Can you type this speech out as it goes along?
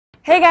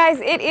Hey guys,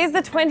 it is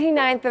the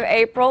 29th of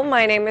April.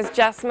 My name is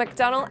Jess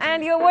McDonald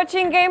and you're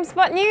watching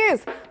GameSpot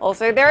News.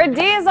 Also, there are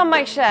deers on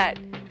my shirt.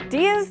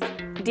 Deers?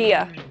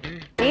 Deer.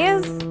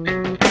 Deers?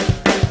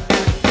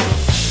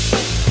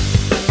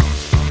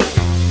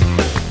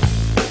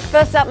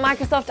 First up,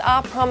 Microsoft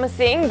are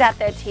promising that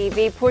their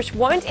TV push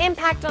won't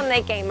impact on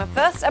their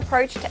gamer-first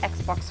approach to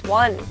Xbox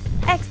One.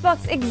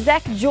 Xbox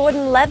exec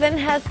Jordan Levin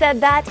has said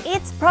that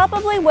it's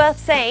probably worth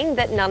saying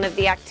that none of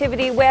the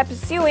activity we're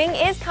pursuing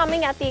is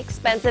coming at the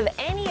expense of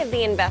any of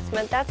the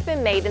investment that's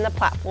been made in the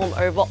platform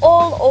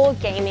overall or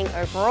gaming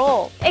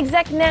overall.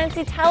 Exec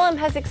Nancy Tellem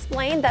has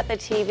explained that the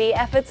TV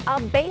efforts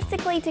are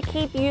basically to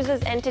keep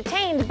users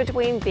entertained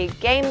between big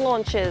game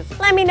launches.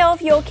 Let me know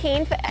if you're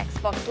keen for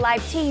Xbox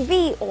Live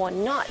TV or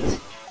not.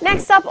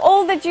 Next up,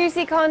 all the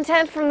juicy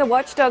content from the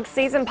Watch Dogs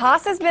Season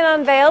Pass has been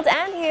unveiled,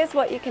 and here's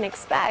what you can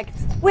expect.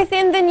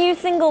 Within the new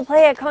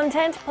single-player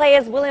content,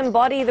 players will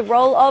embody the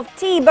role of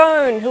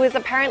T-Bone, who is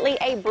apparently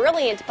a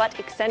brilliant but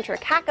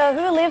eccentric hacker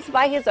who lives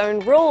by his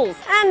own rules,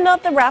 and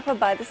not the rapper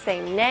by the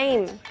same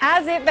name.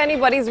 As if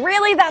anybody's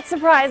really that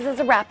surprised there's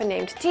a rapper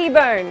named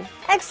T-Bone.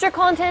 Extra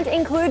content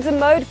includes a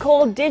mode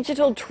called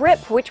Digital Trip,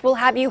 which will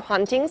have you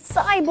hunting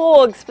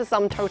cyborgs for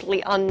some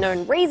totally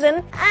unknown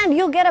reason, and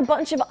you'll get a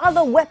bunch of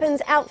other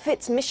weapons,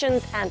 outfits,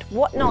 missions, and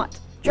whatnot.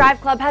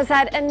 Drive Club has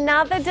had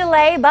another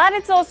delay, but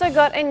it's also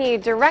got a new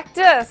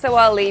director, so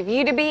I'll leave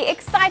you to be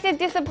excited,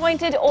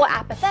 disappointed, or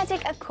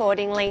apathetic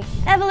accordingly.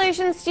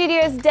 Evolution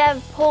Studios dev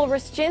Paul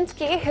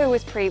Roschinsky, who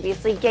was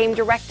previously game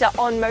director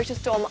on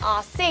MotorStorm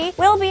RC,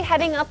 will be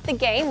heading up the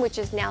game, which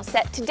is now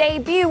set to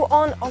debut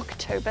on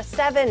October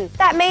 7.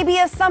 That may be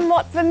a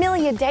somewhat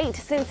familiar date,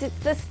 since it's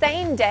the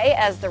same day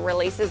as the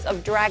releases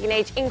of Dragon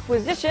Age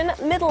Inquisition,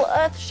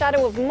 Middle-earth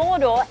Shadow of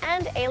Mordor,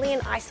 and Alien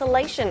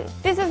Isolation.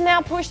 This has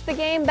now pushed the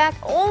game back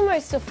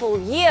almost a full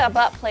year,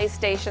 but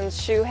PlayStation's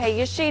Shuhei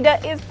Yoshida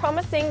is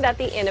promising that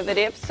the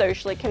innovative,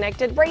 socially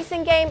connected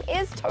racing game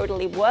is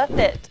totally worth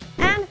it.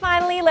 And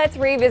finally, let's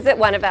revisit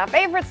one of our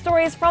favorite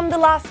stories from the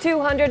last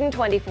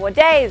 224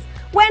 days.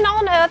 When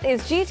on earth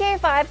is GTA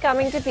 5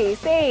 coming to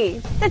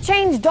PC? The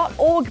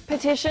Change.org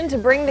petition to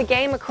bring the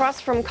game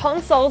across from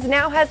consoles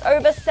now has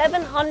over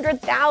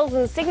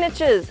 700,000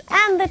 signatures,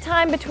 and the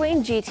time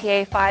between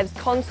GTA 5's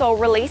console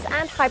release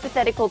and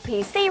hypothetical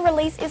PC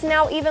release is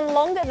now even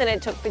longer than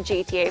it took for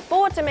GTA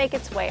 4 to make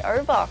its way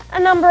over. A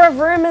number of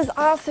rumors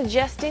are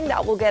suggesting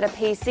that we'll get a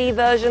PC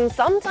version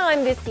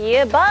sometime this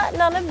year, but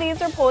none of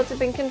these reports have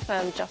been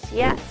confirmed just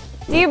yet.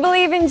 Do you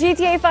believe in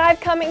GTA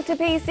 5 coming to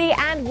PC,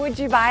 and would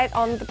you buy it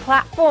on the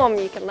platform?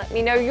 You can let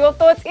me know your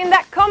thoughts in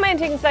that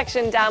commenting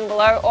section down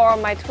below or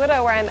on my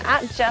Twitter where I'm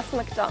at Jess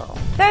McDonald.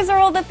 Those are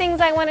all the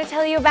things I want to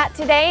tell you about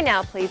today.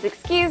 Now please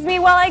excuse me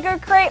while I go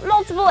create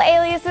multiple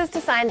aliases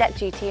to sign that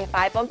GTA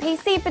 5 on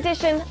PC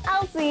petition.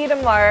 I'll see you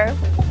tomorrow.